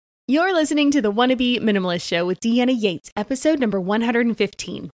You're listening to the Wannabe Minimalist Show with Deanna Yates, episode number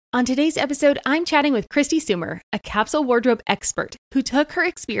 115. On today's episode, I'm chatting with Christy Sumer, a capsule wardrobe expert who took her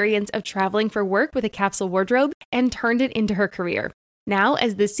experience of traveling for work with a capsule wardrobe and turned it into her career. Now,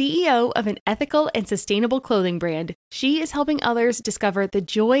 as the CEO of an ethical and sustainable clothing brand, she is helping others discover the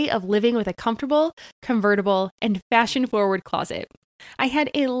joy of living with a comfortable, convertible, and fashion-forward closet. I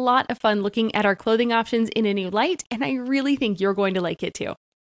had a lot of fun looking at our clothing options in a new light, and I really think you're going to like it too.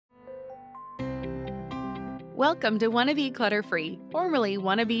 Welcome to Wannabe Clutter-Free, formerly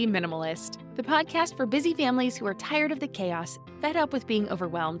Wannabe Minimalist, the podcast for busy families who are tired of the chaos, fed up with being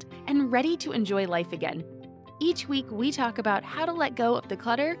overwhelmed, and ready to enjoy life again. Each week, we talk about how to let go of the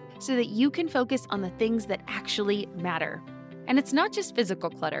clutter so that you can focus on the things that actually matter. And it's not just physical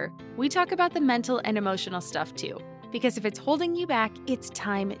clutter. We talk about the mental and emotional stuff too, because if it's holding you back, it's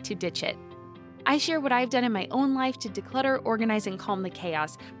time to ditch it. I share what I've done in my own life to declutter, organize, and calm the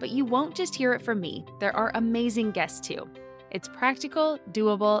chaos, but you won't just hear it from me. There are amazing guests too. It's practical,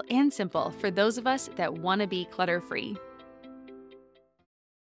 doable, and simple for those of us that want to be clutter-free.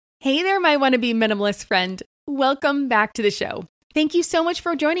 Hey there, my wannabe minimalist friend. Welcome back to the show. Thank you so much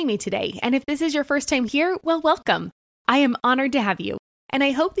for joining me today. And if this is your first time here, well, welcome. I am honored to have you. And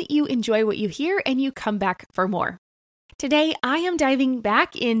I hope that you enjoy what you hear and you come back for more. Today, I am diving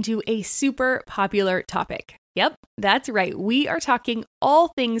back into a super popular topic. Yep, that's right. We are talking all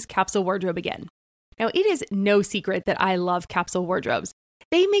things capsule wardrobe again. Now, it is no secret that I love capsule wardrobes.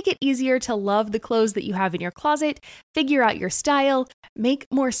 They make it easier to love the clothes that you have in your closet, figure out your style, make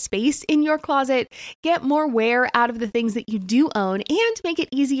more space in your closet, get more wear out of the things that you do own, and make it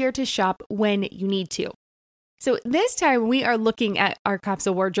easier to shop when you need to. So this time we are looking at our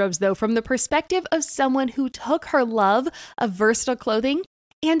capsule wardrobes, though, from the perspective of someone who took her love of versatile clothing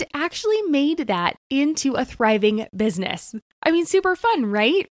and actually made that into a thriving business. I mean, super fun,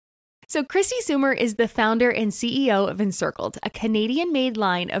 right? So Christy Sumer is the founder and CEO of Encircled, a Canadian-made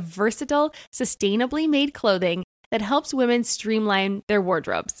line of versatile, sustainably made clothing that helps women streamline their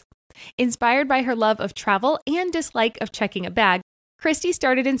wardrobes. Inspired by her love of travel and dislike of checking a bag, Christy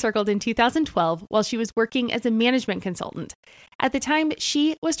started Encircled in 2012 while she was working as a management consultant. At the time,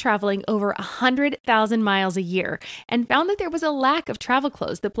 she was traveling over 100,000 miles a year and found that there was a lack of travel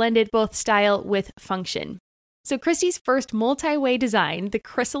clothes that blended both style with function. So Christy's first multi-way design, the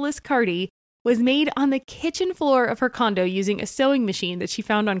Chrysalis Cardi, was made on the kitchen floor of her condo using a sewing machine that she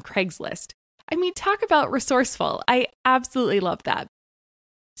found on Craigslist. I mean, talk about resourceful. I absolutely love that.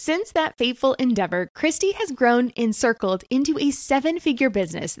 Since that fateful endeavor, Christy has grown Encircled into a 7-figure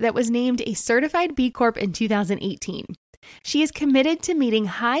business that was named a certified B Corp in 2018. She is committed to meeting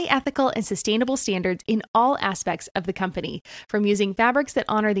high ethical and sustainable standards in all aspects of the company, from using fabrics that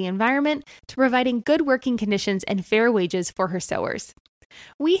honor the environment to providing good working conditions and fair wages for her sewers.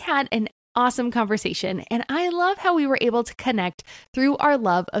 We had an awesome conversation, and I love how we were able to connect through our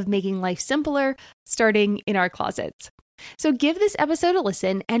love of making life simpler, starting in our closets. So give this episode a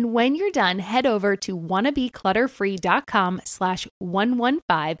listen, and when you're done, head over to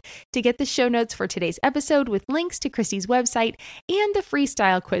wannabeclutterfree.com/115 to get the show notes for today's episode with links to Christy's website and the free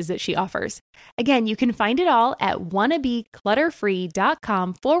style quiz that she offers. Again, you can find it all at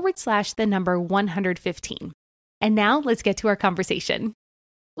wannabeclutterfree.com/115. And now let's get to our conversation.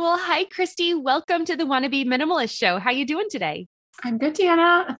 Well, hi, Christy. Welcome to the Wannabe Minimalist Show. How you doing today? I'm good,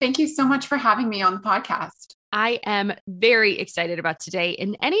 Deanna. Thank you so much for having me on the podcast. I am very excited about today.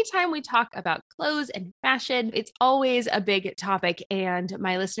 And anytime we talk about clothes and fashion, it's always a big topic, and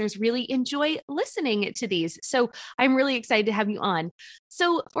my listeners really enjoy listening to these. So I'm really excited to have you on.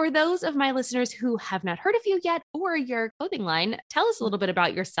 So for those of my listeners who have not heard of you yet or your clothing line, tell us a little bit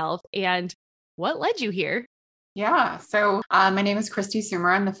about yourself and what led you here. Yeah. So my name is Christy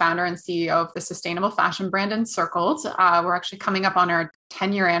Sumer. I'm the founder and CEO of the sustainable fashion brand Encircled. We're actually coming up on our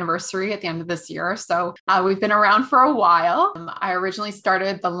 10-year anniversary at the end of this year. So we've been around for a while. I originally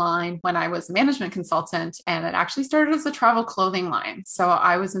started the line when I was a management consultant, and it actually started as a travel clothing line. So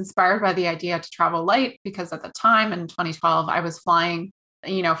I was inspired by the idea to travel light because at the time in 2012, I was flying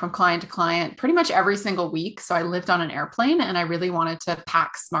from client to client pretty much every single week. So I lived on an airplane and I really wanted to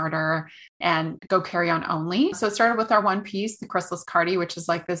pack smarter and go carry on only. So it started with our one piece, the Chrysalis Cardi, which is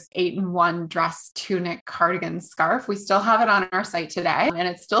like this 8-in-1 dress, tunic, cardigan, scarf. We still have it on our site today and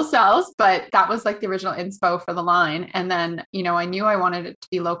it still sells, but that was like the original inspo for the line. And then, I knew I wanted it to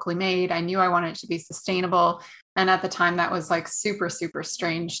be locally made. I knew I wanted it to be sustainable. And at the time that was like super, super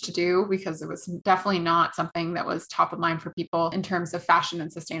strange to do because it was definitely not something that was top of mind for people in terms of fashion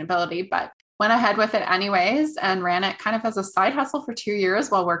and sustainability. But went ahead with it anyways and ran it kind of as a side hustle for 2 years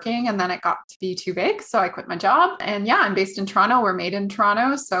while working. And then it got to be too big. So I quit my job. And yeah, I'm based in Toronto. We're made in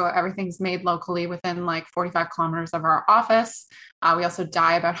Toronto. So everything's made locally within like 45 kilometers of our office. We also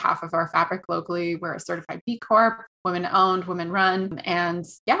dye about half of our fabric locally. We're a certified B Corp, women owned, women run. And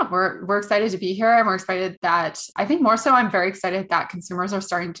yeah, we're excited to be here. And we're excited that I think more so, I'm very excited that consumers are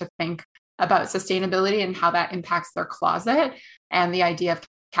starting to think about sustainability and how that impacts their closet, and the idea of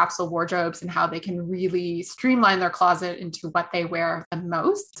capsule wardrobes and how they can really streamline their closet into what they wear the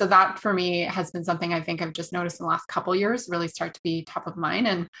most. So that for me has been something I think I've just noticed in the last couple of years really start to be top of mind.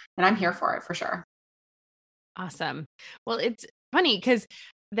 And I'm here for it for sure. Awesome. Well, it's funny because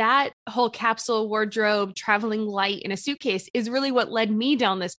that whole capsule wardrobe, traveling light in a suitcase is really what led me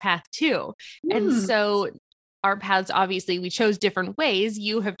down this path too. And so our paths, obviously, we chose different ways.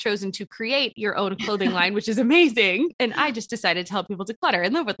 You have chosen to create your own clothing line, which is amazing. And I just decided to help people declutter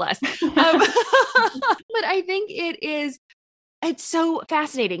and live with less. But I think it's so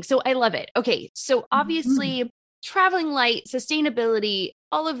fascinating. So I love it. Okay. So obviously traveling light, sustainability,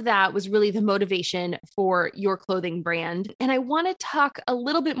 all of that was really the motivation for your clothing brand. And I want to talk a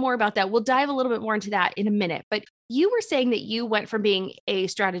little bit more about that. We'll dive a little bit more into that in a minute. But you were saying that you went from being a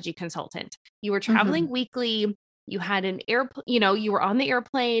strategy consultant. You were traveling weekly. You had an airplane, you were on the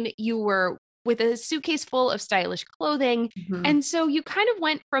airplane. You were with a suitcase full of stylish clothing. And so you kind of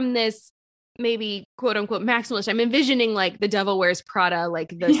went from this maybe quote unquote maximalist. I'm envisioning like the Devil Wears Prada,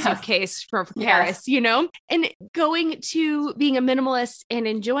 like the suitcase from Paris, and going to being a minimalist and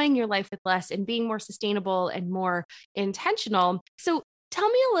enjoying your life with less and being more sustainable and more intentional. So tell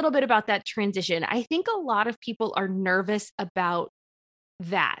me a little bit about that transition. I think a lot of people are nervous about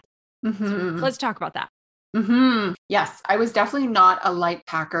that. So let's talk about that. Yes, I was definitely not a light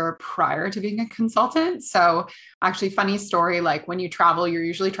packer prior to being a consultant. So actually, funny story, like when you travel, you're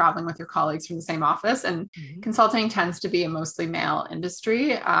usually traveling with your colleagues from the same office, and consulting tends to be a mostly male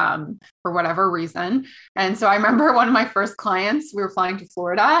industry for whatever reason. And so I remember one of my first clients, we were flying to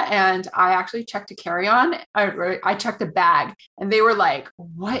Florida, and I actually checked a carry-on. I checked a bag, and they were like,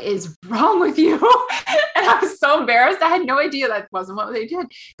 "What is wrong with you?" And I was so embarrassed. I had no idea that wasn't what they did,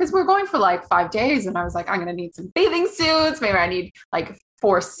 because we're going for like 5 days. And I was like, I'm going to need some bathing suits. Maybe I need like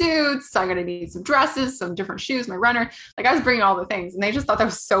 4 suits. So I'm going to need some dresses, some different shoes, my runner. Like I was bringing all the things, and they just thought that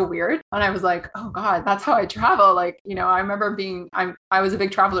was so weird. And I was like, oh God, that's how I travel. Like, I remember I was a big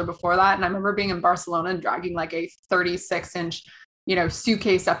traveler before that. And I remember being in Barcelona and dragging like a 36-inch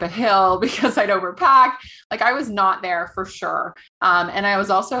suitcase up a hill because I'd overpacked. Like I was not there for sure. And I was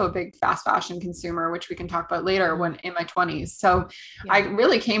also a big fast fashion consumer, which we can talk about later when in my 20s. So I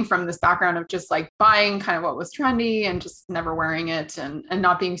really came from this background of just like buying kind of what was trendy and just never wearing it and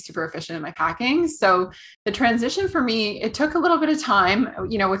not being super efficient in my packing. So the transition for me, it took a little bit of time,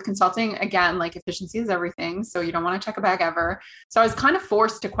 with consulting, again, like efficiency is everything. So you don't want to check a bag ever. So I was kind of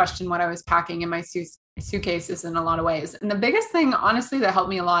forced to question what I was packing in my suitcases in a lot of ways. And the biggest thing, honestly, that helped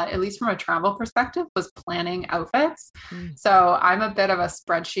me a lot, at least from a travel perspective, was planning outfits. So I'm a bit of a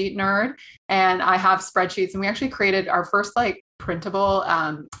spreadsheet nerd, and I have spreadsheets, and we actually created our first like printable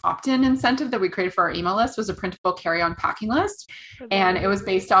opt-in incentive that we created for our email list was a printable carry-on packing list. And it was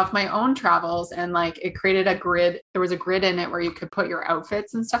based off my own travels, and like it created a grid. There was a grid in it where you could put your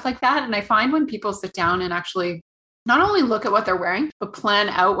outfits and stuff like that. And I find when people sit down and actually not only look at what they're wearing, but plan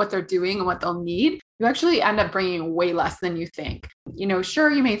out what they're doing and what they'll need, you actually end up bringing way less than you think.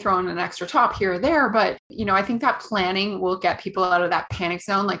 Sure, you may throw in an extra top here or there, but, I think that planning will get people out of that panic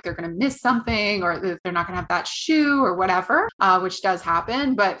zone, like they're going to miss something or they're not going to have that shoe or whatever, which does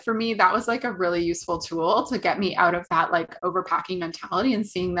happen. But for me, that was like a really useful tool to get me out of that like overpacking mentality and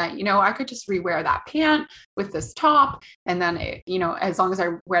seeing that, I could just rewear that pant with this top. And then, as long as I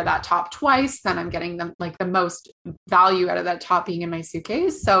wear that top twice, then I'm getting the most value out of that top being in my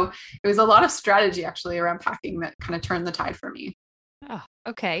suitcase. So it was a lot of strategy actually around packing that kind of turned the tide for me. Oh,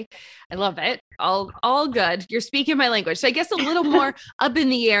 okay. I love it. All good. You're speaking my language. So I guess a little more up in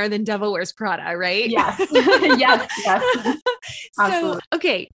the air than Devil Wears Prada, right? Yes. yes. So,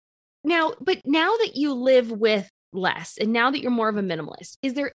 okay. Now that you live with less and now that you're more of a minimalist,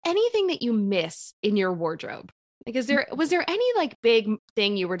 is there anything that you miss in your wardrobe? Like, was there any like big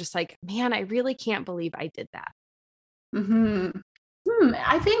thing you were just like, man, I really can't believe I did that?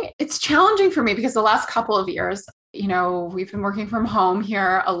 I think it's challenging for me because the last couple of years, we've been working from home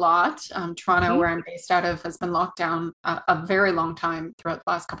here a lot. Toronto, where I'm based out of, has been locked down a very long time throughout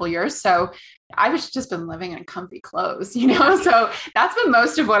the last couple of years. So I've just been living in comfy clothes, so that's been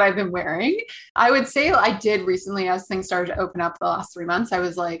most of what I've been wearing. I would say I did recently, as things started to open up the last 3 months, I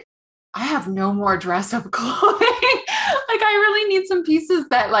was like, I have no more dress up clothing. Like I really need some pieces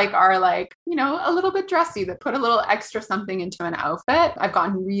that like are like, you know, a little bit dressy, that put a little extra something into an outfit. I've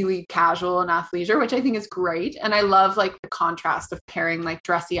gotten really casual and athleisure, which I think is great. And I love like the contrast of pairing like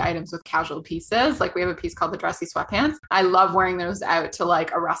dressy items with casual pieces. Like we have a piece called the dressy sweatpants. I love wearing those out to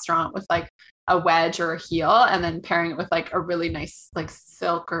like a restaurant with like a wedge or a heel, and then pairing it with like a really nice like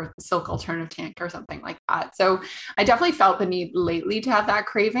silk or silk alternative tank or something like that. So I definitely felt the need lately to have that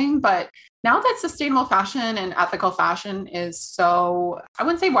craving, but now that sustainable fashion and ethical fashion is so, I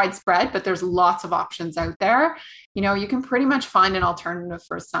wouldn't say widespread, but there's lots of options out there. You know, you can pretty much find an alternative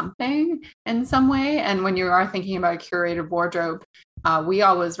for something in some way. And when you are thinking about a curated wardrobe, we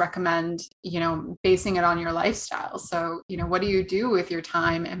always recommend, you know, basing it on your lifestyle. So, you know, what do you do with your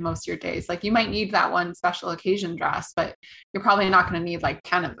time and most of your days? Like you might need that one special occasion dress, but you're probably not going to need like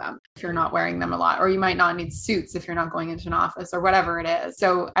 10 of them if you're not wearing them a lot, or you might not need suits if you're not going into an office or whatever it is.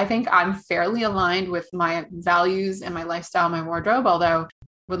 So I think I'm fairly aligned with my values and my lifestyle, my wardrobe, although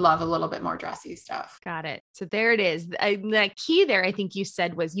would love a little bit more dressy stuff. Got it. So there it is. The key there, I think you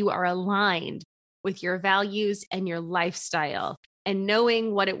said, was you are aligned with your values and your lifestyle. And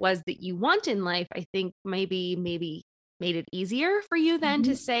knowing what it was that you want in life, I think maybe made it easier for you then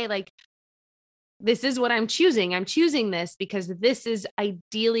to say like, this is what I'm choosing. I'm choosing this because this is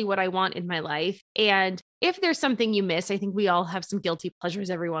ideally what I want in my life. And if there's something you miss, I think we all have some guilty pleasures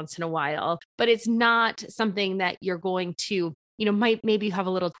every once in a while, but it's not something that you're going to, you know, maybe you have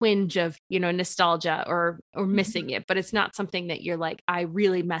a little twinge of, you know, nostalgia or missing it, but it's not something that you're like, I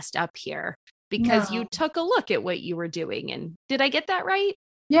really messed up here. Because you took a look at what you were doing. And did I get that right?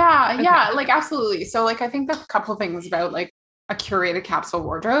 Yeah. Okay. Yeah. Like absolutely. So like, I think the couple of things about like a curated capsule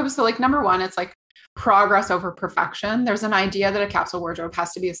wardrobe. So like number one, it's like progress over perfection. There's an idea that a capsule wardrobe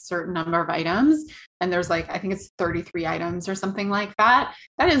has to be a certain number of items. And there's like, I think it's 33 items or something like that.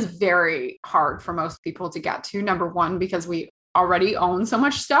 That is very hard for most people to get to. Number one, because we already own so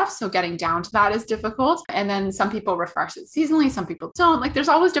much stuff. So getting down to that is difficult. And then some people refresh it seasonally, some people don't. Like there's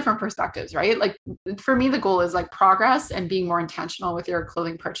always different perspectives, right? Like for me, the goal is like progress and being more intentional with your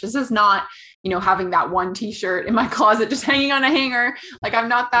clothing purchases, not, you know, having that one t-shirt in my closet just hanging on a hanger. Like I'm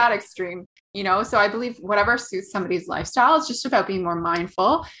not that extreme. You know, so I believe whatever suits somebody's lifestyle, it's just about being more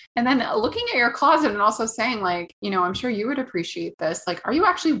mindful and then looking at your closet and also saying like, you know, I'm sure you would appreciate this. Like, are you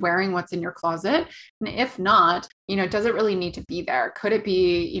actually wearing what's in your closet? And if not, you know, does it really need to be there? Could it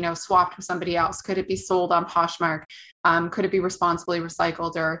be, you know, swapped with somebody else? Could it be sold on Poshmark? Could it be responsibly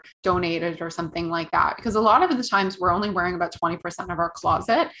recycled or donated or something like that? Because a lot of the times we're only wearing about 20% of our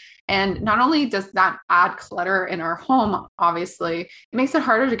closet. And not only does that add clutter in our home, obviously, it makes it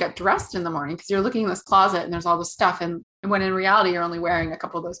harder to get dressed in the morning because you're looking in this closet and there's all this stuff. And when in reality, you're only wearing a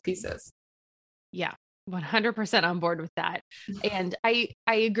couple of those pieces. Yeah, 100% on board with that. And I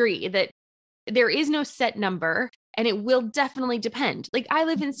agree that there is no set number. And it will definitely depend. Like I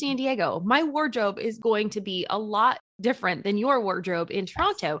live in San Diego. My wardrobe is going to be a lot different than your wardrobe in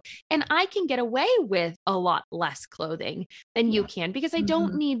Toronto. And I can get away with a lot less clothing than you can because I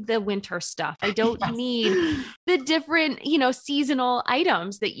don't need the winter stuff. I don't need the different, you know, seasonal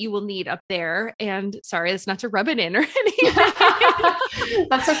items that you will need up there. And sorry, that's not to rub it in or anything.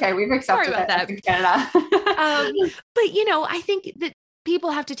 That's okay. We've accepted that in Canada. But, you know, I think that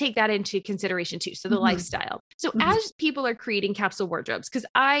people have to take that into consideration too. So the lifestyle. So as people are creating capsule wardrobes, because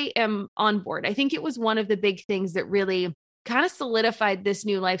I am on board, I think it was one of the big things that really kind of solidified this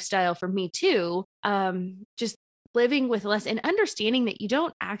new lifestyle for me too. Just living with less and understanding that you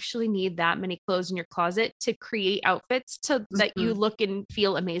don't actually need that many clothes in your closet to create outfits that you look and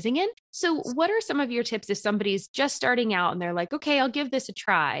feel amazing in. So what are some of your tips if somebody's just starting out and they're like, okay, I'll give this a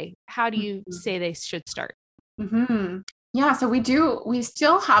try. How do you say they should start? Yeah, so we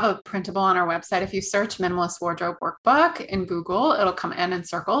still have a printable on our website. If you search Minimalist Wardrobe Workbook in Google, it'll come in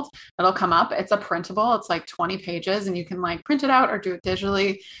Encircled. It'll come up. It's a printable. It's like 20 pages and you can like print it out or do it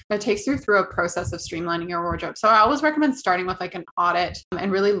digitally, but it takes you through a process of streamlining your wardrobe. So I always recommend starting with like an audit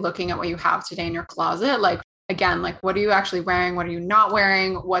and really looking at what you have today in your closet. Like again, like what are you actually wearing? What are you not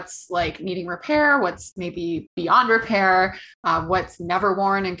wearing? What's like needing repair? What's maybe beyond repair? What's never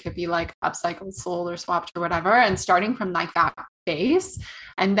worn and could be like upcycled, sold or swapped or whatever. And starting from like that base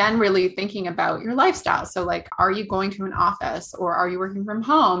and then really thinking about your lifestyle. So like, are you going to an office or are you working from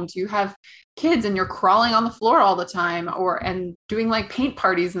home? Do you have kids and you're crawling on the floor all the time and doing like paint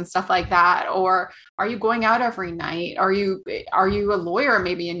parties and stuff like that? Or are you going out every night? Are you a lawyer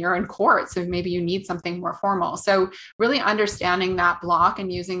maybe and you're in court? So maybe you need something more formal. So really understanding that block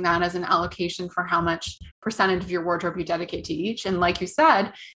and using that as an allocation for how much percentage of your wardrobe you dedicate to each. And like you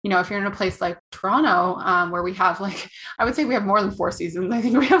said, you know, if you're in a place like Toronto, where we have like, I would say we have more than 4 seasons. I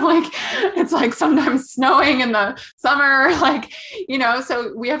think we have like, it's like sometimes snowing in the summer, like,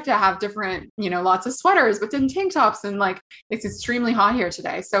 so we have to have different, lots of sweaters, but then tank tops, and like it's extremely hot here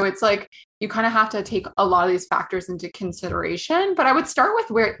today. So it's like you kind of have to take a lot of these factors into consideration. But I would start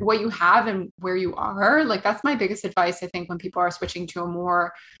with what you have and where you are. Like that's my biggest advice, I think, when people are switching to a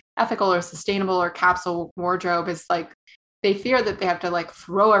more ethical or sustainable or capsule wardrobe, is like they fear that they have to like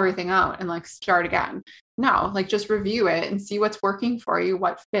throw everything out and like start again. No, like just review it and see what's working for you,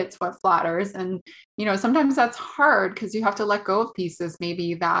 what fits, what flatters. And, sometimes that's hard because you have to let go of pieces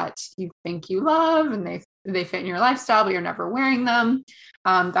maybe that you think you love and they fit in your lifestyle, but you're never wearing them.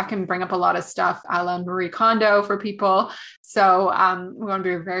 That can bring up a lot of stuff a la Marie Kondo for people. So we want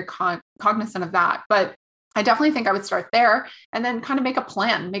to be very cognizant of that. But I definitely think I would start there and then kind of make a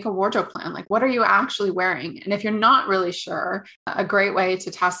plan, make a wardrobe plan. Like, what are you actually wearing? And if you're not really sure, a great way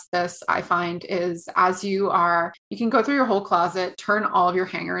to test this, I find, is you can go through your whole closet, turn all of your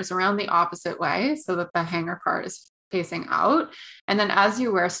hangers around the opposite way so that the hanger part is facing out. And then as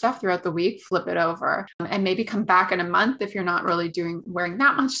you wear stuff throughout the week, flip it over and maybe come back in a month if you're not really wearing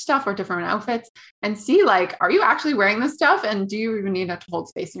that much stuff or different outfits, and see like, are you actually wearing this stuff? And do you even need it to hold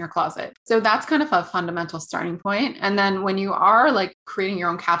space in your closet? So that's kind of a fundamental starting point. And then when you are like creating your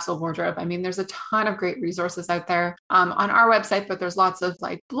own capsule wardrobe, I mean, there's a ton of great resources out there on our website, but there's lots of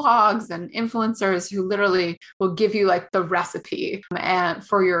like blogs and influencers who literally will give you like the recipe and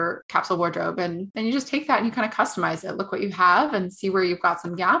for your capsule wardrobe. And then you just take that and you kind of customize it, look what you have and see where you've got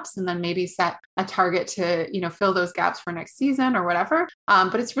some gaps, and then maybe set a target to, fill those gaps for next season or whatever.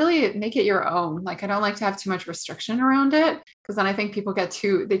 But it's really make it your own. Like, I don't like to have too much restriction around it, because then I think people they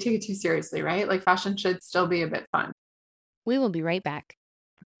take it too seriously, right? Like fashion should still be a bit fun. We will be right back.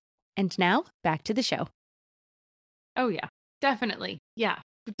 And now back to the show. Oh yeah, definitely. Yeah.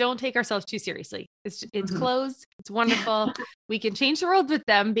 Don't take ourselves too seriously. It's clothes. It's wonderful. We can change the world with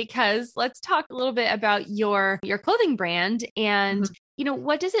them, because let's talk a little bit about your clothing brand and,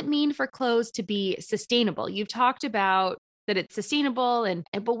 what does it mean for clothes to be sustainable? You've talked about that it's sustainable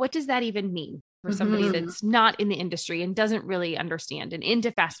but what does that even mean for somebody that's not in the industry and doesn't really understand and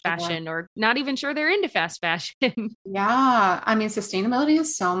into fast fashion, or not even sure they're into fast fashion? Yeah. I mean, sustainability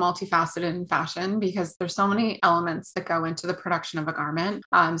is so multifaceted in fashion because there's so many elements that go into the production of a garment.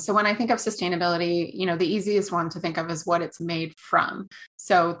 So when I think of sustainability, the easiest one to think of is what it's made from.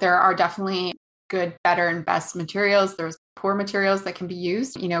 So there are definitely good, better, and best materials. There's poor materials that can be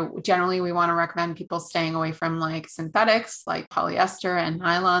used. Generally we want to recommend people staying away from like synthetics, like polyester and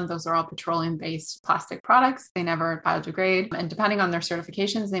nylon. Those are all petroleum-based plastic products. They never biodegrade. And depending on their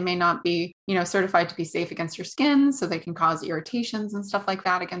certifications, they may not be, certified to be safe against your skin. So they can cause irritations and stuff like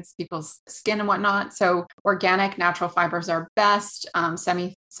that against people's skin and whatnot. So organic, natural fibers are best.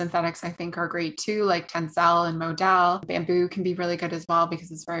 Synthetics, I think, are great too, like Tencel and Modal. Bamboo can be really good as well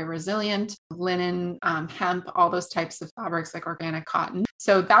because it's very resilient. Linen, hemp, all those types of fabrics, like organic cotton.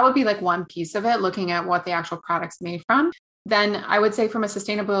 So that would be like one piece of it, looking at what the actual product's made from. Then I would say from a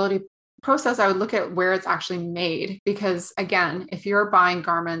sustainability process, I would look at where it's actually made. Because again, if you're buying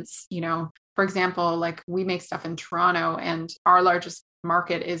garments, for example, like we make stuff in Toronto and our largest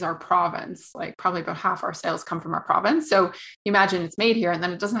market is our province. Like probably about half our sales come from our province. So imagine it's made here and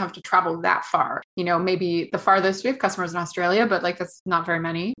then it doesn't have to travel that far. Maybe the farthest, we have customers in Australia, but like that's not very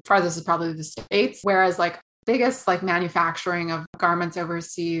many. Farthest is probably the States. Whereas like biggest like manufacturing of garments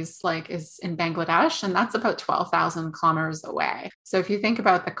overseas like is in Bangladesh, and that's about 12,000 kilometers away. So if you think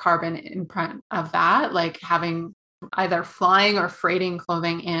about the carbon imprint of that, like having either flying or freighting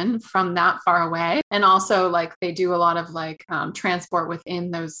clothing in from that far away. And also like they do a lot of like transport within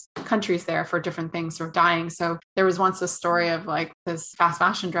those countries there for different things for dyeing. So there was once a story of like this fast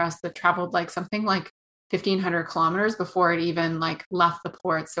fashion dress that traveled like something like 1,500 kilometers before it even like left the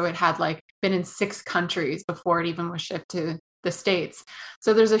port. So it had like been in 6 countries before it even was shipped to the States.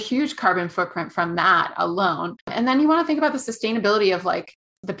 So there's a huge carbon footprint from that alone. And then you want to think about the sustainability of like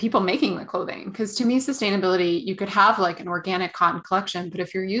the people making the clothing. Because to me, sustainability, you could have like an organic cotton collection, but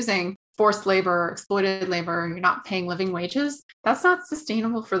if you're using forced labor, exploited labor, you're not paying living wages, that's not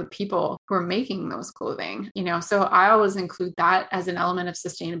sustainable for the people who are making those clothing, So I always include that as an element of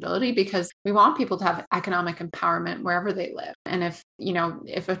sustainability because we want people to have economic empowerment wherever they live. And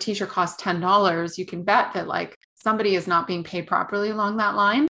if a t-shirt costs $10, you can bet that like somebody is not being paid properly along that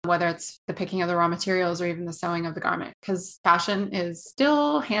line, whether it's the picking of the raw materials or even the sewing of the garment, because fashion is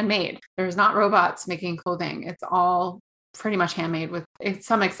still handmade. There's not robots making clothing. It's all pretty much handmade with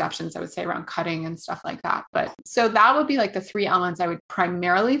some exceptions, I would say, around cutting and stuff like that. But so that would be like the 3 elements I would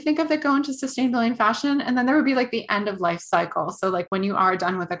primarily think of that go into sustainability in fashion. And then there would be like the end of life cycle. So like when you are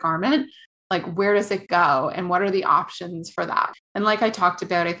done with a garment, like, where does it go and what are the options for that? And like I talked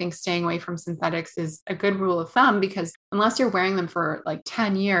about, I think staying away from synthetics is a good rule of thumb, because unless you're wearing them for like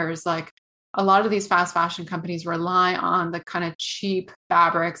 10 years, like a lot of these fast fashion companies rely on the kind of cheap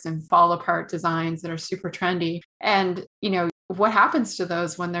fabrics and fall apart designs that are super trendy. And, what happens to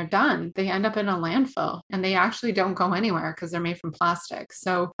those when they're done? They end up in a landfill and they actually don't go anywhere because they're made from plastic.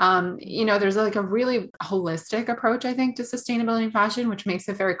 So, there's like a really holistic approach, I think, to sustainability in fashion, which makes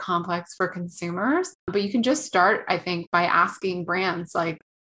it very complex for consumers. But you can just start, I think, by asking brands like,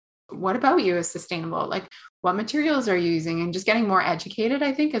 what about you is sustainable? Like, what materials are you using? And just getting more educated,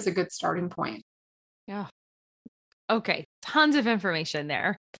 I think, is a good starting point. Yeah. Okay. Tons of information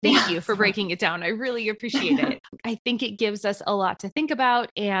there. Thank you for breaking it down. I really appreciate it. I think it gives us a lot to think about.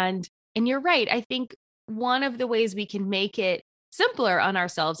 And you're right. I think one of the ways we can make it simpler on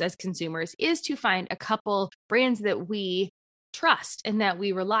ourselves as consumers is to find a couple brands that we trust and that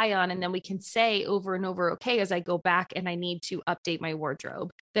we rely on. And then we can say over and over, okay, as I go back and I need to update my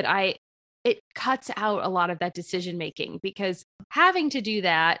wardrobe, it cuts out a lot of that decision making, because having to do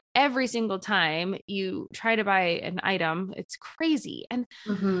that every single time you try to buy an item, it's crazy. And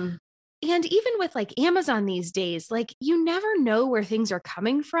even with like Amazon these days, like you never know where things are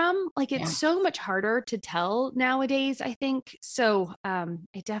coming from. Like it's so much harder to tell nowadays, I think. So I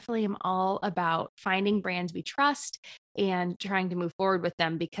definitely am all about finding brands we trust and trying to move forward with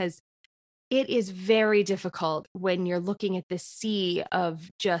them, because it is very difficult when you're looking at this sea of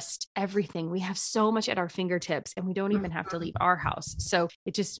just everything. We have so much at our fingertips and we don't even have to leave our house. So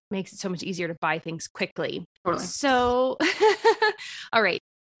it just makes it so much easier to buy things quickly. Totally. So, all right,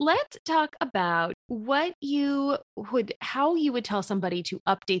 let's talk about how you would tell somebody to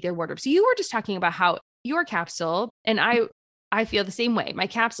update their wardrobe. So you were just talking about how your capsule, and I feel the same way. My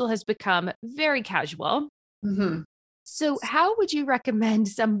capsule has become very casual. So how would you recommend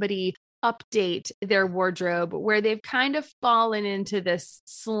somebody update their wardrobe where they've kind of fallen into this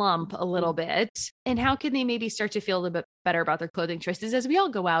slump a little bit? And how can they maybe start to feel a little bit better about their clothing choices as we all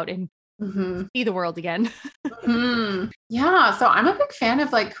go out and see the world again? Yeah. So I'm a big fan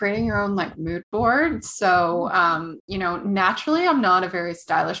of like creating your own like mood board. So, naturally I'm not a very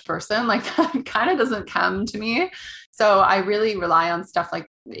stylish person. Like that kind of doesn't come to me. So I really rely on stuff like,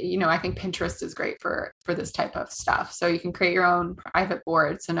 I think Pinterest is great for this type of stuff. So you can create your own private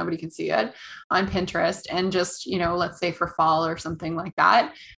board so nobody can see it on Pinterest, and just, let's say for fall or something like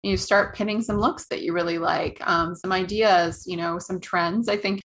that, you start pinning some looks that you really like, some ideas, some trends. I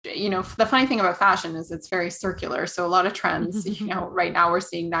think, the funny thing about fashion is it's very circular. So a lot of trends, right now we're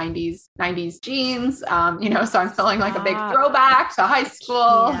seeing 90s jeans, so I'm feeling like a big throwback to high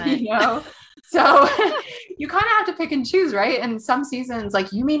school, So you kind of have to pick and choose, right? And some seasons,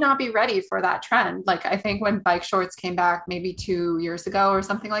 like you may not be ready for that trend. Like I think when bike shorts came back maybe 2 years ago or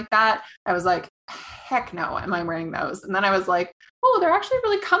something like that, I was like, heck no, am I wearing those? And then I was like, oh, they're actually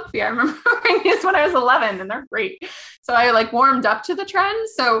really comfy. I remember wearing these when I was 11 and they're great. So I like warmed up to the trend.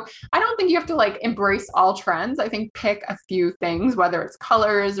 So I don't think you have to like embrace all trends. I think pick a few things, whether it's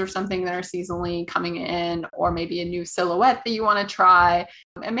colors or something that are seasonally coming in, or maybe a new silhouette that you want to try,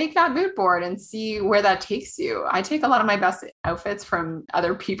 and make that mood board and see where that takes you. I take a lot of my best outfits from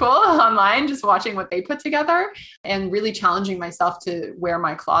other people online, just watching what they put together and really challenging myself to wear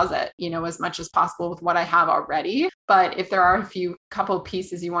my closet, as much as possible with what I have already. But if there are a couple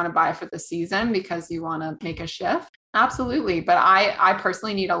pieces you want to buy for the season because you want to make a shift, absolutely. But I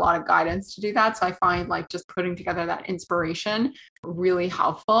personally need a lot of guidance to do that. So I find like just putting together that inspiration really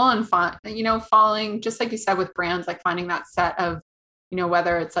helpful, and following, just like you said with brands, like finding that set of,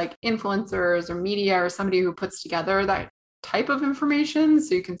 whether it's like influencers or media or somebody who puts together that type of information,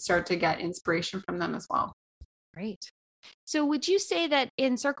 so you can start to get inspiration from them as well. Great. So would you say that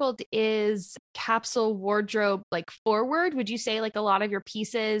Encircled is capsule wardrobe like forward? Would you say like a lot of your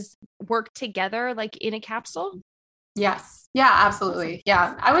pieces work together like in a capsule? Yes. Yeah, absolutely.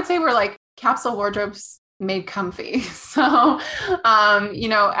 Yeah. I would say we're like capsule wardrobes made comfy. So,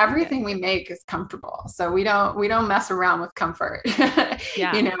 everything we make is comfortable. So we don't mess around with comfort.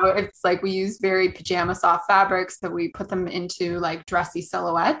 Yeah. It's like we use very pajama soft fabrics that we put them into like dressy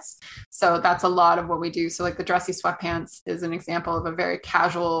silhouettes. So that's a lot of what we do. So like the dressy sweatpants is an example of a very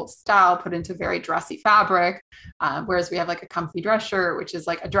casual style put into very dressy fabric. Whereas we have like a comfy dress shirt, which is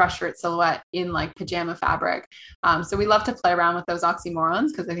like a dress shirt silhouette in like pajama fabric. So we love to play around with those oxymorons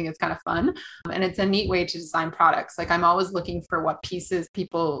because I think it's kind of fun. And it's a neat way to design products. Like I'm always looking for what pieces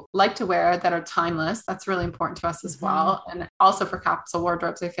people like to wear that are timeless. That's really important to us as well. And also for capsule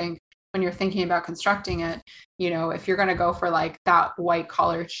wardrobes, I think when you're thinking about constructing it, if you're going to go for like that white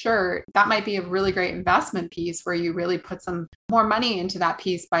collared shirt, that might be a really great investment piece where you really put some more money into that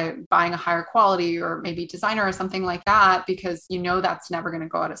piece by buying a higher quality or maybe designer or something like that, because that's never going to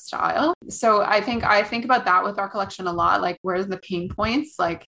go out of style. So I think about that with our collection a lot. Like, where's the pain points?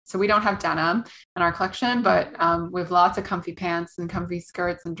 Like, so we don't have denim in our collection, but we have lots of comfy pants and comfy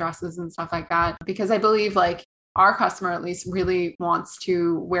skirts and dresses and stuff like that, because I believe like our customer at least really wants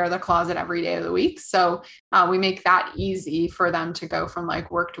to wear the closet every day of the week. So we make that easy for them to go from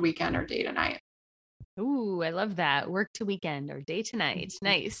like work to weekend or day to night. Ooh, I love that. Work to weekend or day to night.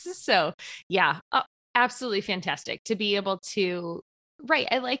 Nice. So yeah, absolutely fantastic to be able to, right.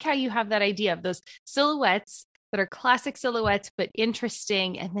 I like how you have that idea of those silhouettes that are classic silhouettes, but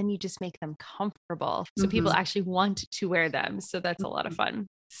interesting. And then you just make them comfortable. So people actually want to wear them. So that's a lot of fun.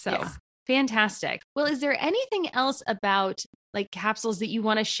 So yes. Fantastic. Well, is there anything else about like capsules that you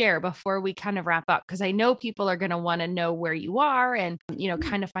want to share before we kind of wrap up? Because I know people are going to want to know where you are and,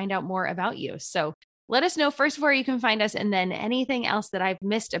 kind of find out more about you. So let us know first where you can find us, and then anything else that I've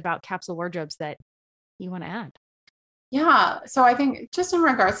missed about Capsule Wardrobes that you want to add. Yeah. So I think just in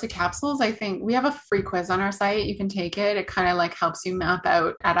regards to capsules, I think we have a free quiz on our site. You can take it. It kind of like helps you map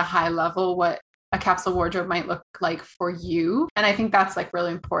out at a high level what a capsule wardrobe might look like for you. And I think that's like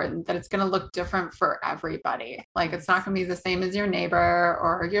really important, that it's going to look different for everybody. Like, it's not going to be the same as your neighbor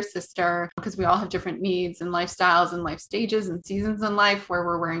or your sister, because we all have different needs and lifestyles and life stages and seasons in life where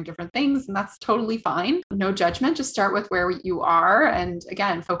we're wearing different things. And that's totally fine. No judgment. Just start with where you are. And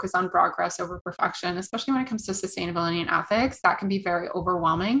again, focus on progress over perfection, especially when it comes to sustainability and ethics. That can be very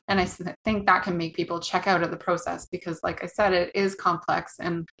overwhelming. And I think that can make people check out of the process, because like I said, it is complex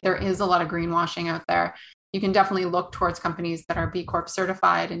and there is a lot of greenwashing out there. You can definitely look towards companies that are B Corp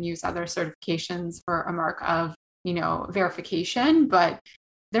certified and use other certifications for a mark of, verification, but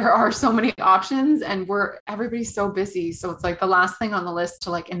there are so many options and everybody's so busy. So it's like the last thing on the list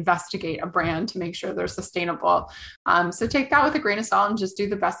to like investigate a brand to make sure they're sustainable. So take that with a grain of salt and just do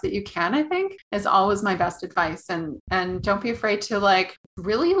the best that you can, I think, is always my best advice. And don't be afraid to like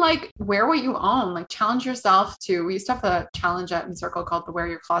really like wear what you own, like challenge yourself to, we used to have a challenge at Encircle called the Wear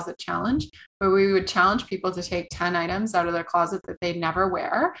Your Closet Challenge, where we would challenge people to take 10 items out of their closet that they'd never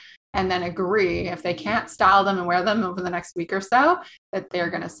wear, and then agree if they can't style them and wear them over the next week or so, that they're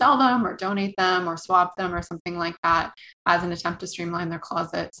going to sell them or donate them or swap them or something like that as an attempt to streamline their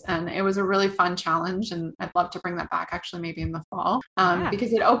closets. And it was a really fun challenge. And I'd love to bring that back actually maybe in the fall,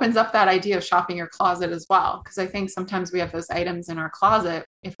 because it opens up that idea of shopping your closet as well. Because I think sometimes we have those items in our closet,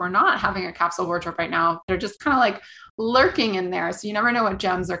 if we're not having a capsule wardrobe right now, they're just kind of like lurking in there. So you never know what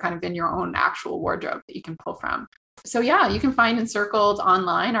gems are kind of in your own actual wardrobe that you can pull from. So yeah, you can find Encircled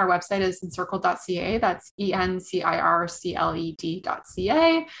online. Our website is encircled.ca. That's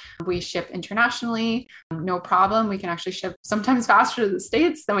encircled.ca. We ship internationally, no problem. We can actually ship sometimes faster to the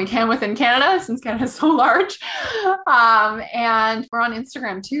States than we can within Canada, since Canada is so large. And we're on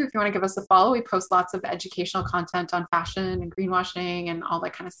Instagram too. If you want to give us a follow, we post lots of educational content on fashion and greenwashing and all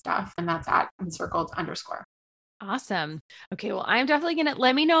that kind of stuff. And that's at encircled_. Awesome. Okay. Well, I'm definitely going to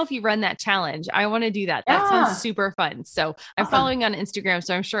let me know if you run that challenge. I want to do that. That sounds super fun. So I'm following on Instagram,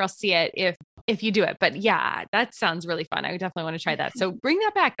 so I'm sure I'll see it if you do it, but yeah, that sounds really fun. I would definitely want to try that. So bring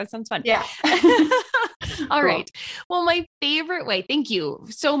that back. That sounds fun. Yeah. All right. Well, my favorite way, thank you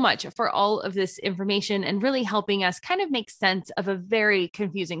so much for all of this information and really helping us kind of make sense of a very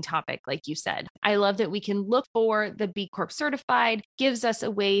confusing topic. Like you said, I love that we can look for the B Corp certified, gives us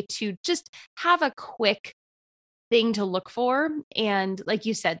a way to just have a quick thing to look for. And like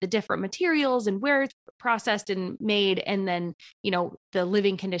you said, the different materials and where it's processed and made, and then, the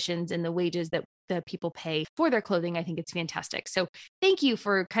living conditions and the wages that the people pay for their clothing. I think it's fantastic. So thank you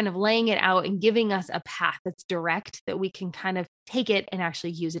for kind of laying it out and giving us a path that's direct, that we can kind of take it and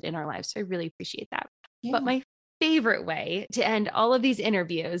actually use it in our lives. So I really appreciate that. Yeah. But my favorite way to end all of these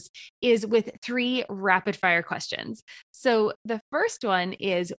interviews is with 3 rapid fire questions. So the first one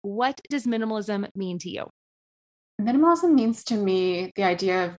is, what does minimalism mean to you? Minimalism means to me the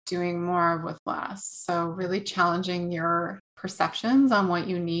idea of doing more with less. So really challenging your perceptions on what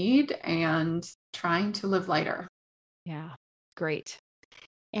you need and trying to live lighter. Yeah, great.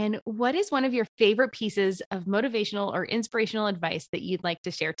 And what is one of your favorite pieces of motivational or inspirational advice that you'd like to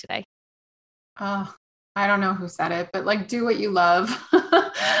share today? I don't know who said it, but like, do what you love.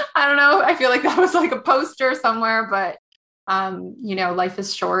 I don't know. I feel like that was like a poster somewhere, but life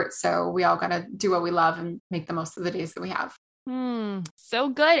is short, so we all got to do what we love and make the most of the days that we have. So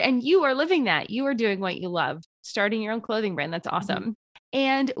good. And you are living that. You are doing what you love, starting your own clothing brand. That's awesome. Mm-hmm.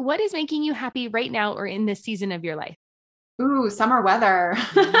 And what is making you happy right now or in this season of your life? Ooh, summer weather.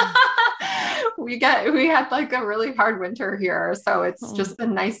 we had like a really hard winter here. So it's just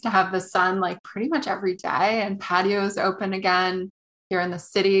been nice to have the sun like pretty much every day, and patios open again here in the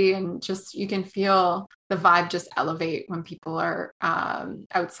city. And just, you can feel the vibe just elevate when people are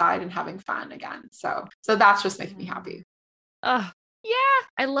outside and having fun again. So that's just making me happy. Oh, yeah.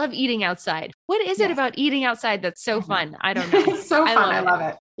 I love eating outside. What is it about eating outside that's so fun? I don't know. It's so fun. I love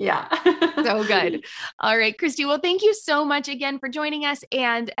it. Yeah. So good. All right, Christy. Well, thank you so much again for joining us,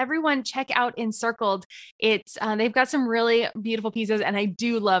 and everyone check out Encircled. It's, they've got some really beautiful pieces, and I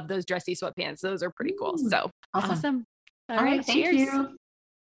do love those dressy sweatpants. Those are pretty cool. So awesome. All right. Cheers. Thank you.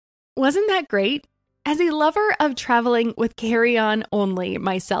 Wasn't that great? As a lover of traveling with carry-on only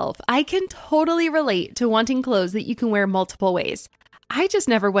myself, I can totally relate to wanting clothes that you can wear multiple ways. I just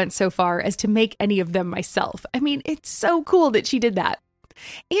never went so far as to make any of them myself. I mean, it's so cool that she did that.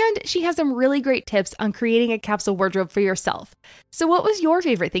 And she has some really great tips on creating a capsule wardrobe for yourself. So what was your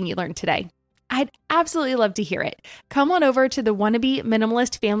favorite thing you learned today? I'd absolutely love to hear it. Come on over to the Wannabe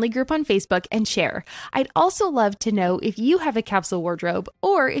Minimalist family group on Facebook and share. I'd also love to know if you have a capsule wardrobe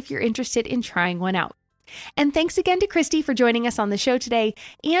or if you're interested in trying one out. And thanks again to Christy for joining us on the show today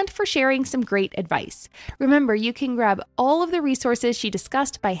and for sharing some great advice. Remember, you can grab all of the resources she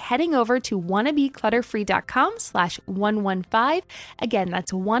discussed by heading over to wannabeclutterfree.com/115. Again,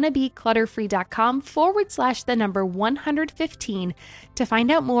 that's wannabeclutterfree.com/115 to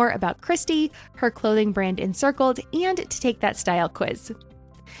find out more about Christy, her clothing brand Encircled, and to take that style quiz.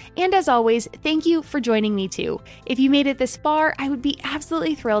 And as always, thank you for joining me too. If you made it this far, I would be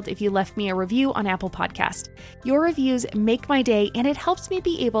absolutely thrilled if you left me a review on Apple Podcast. Your reviews make my day, and it helps me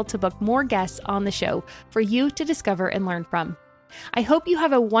be able to book more guests on the show for you to discover and learn from. I hope you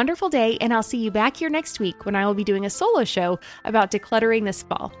have a wonderful day, and I'll see you back here next week when I will be doing a solo show about decluttering this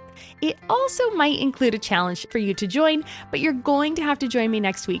fall. It also might include a challenge for you to join, but you're going to have to join me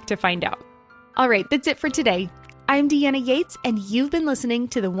next week to find out. All right, that's it for today. I'm Deanna Yates, and you've been listening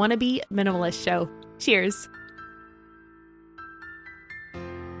to the Wannabe Minimalist Show. Cheers.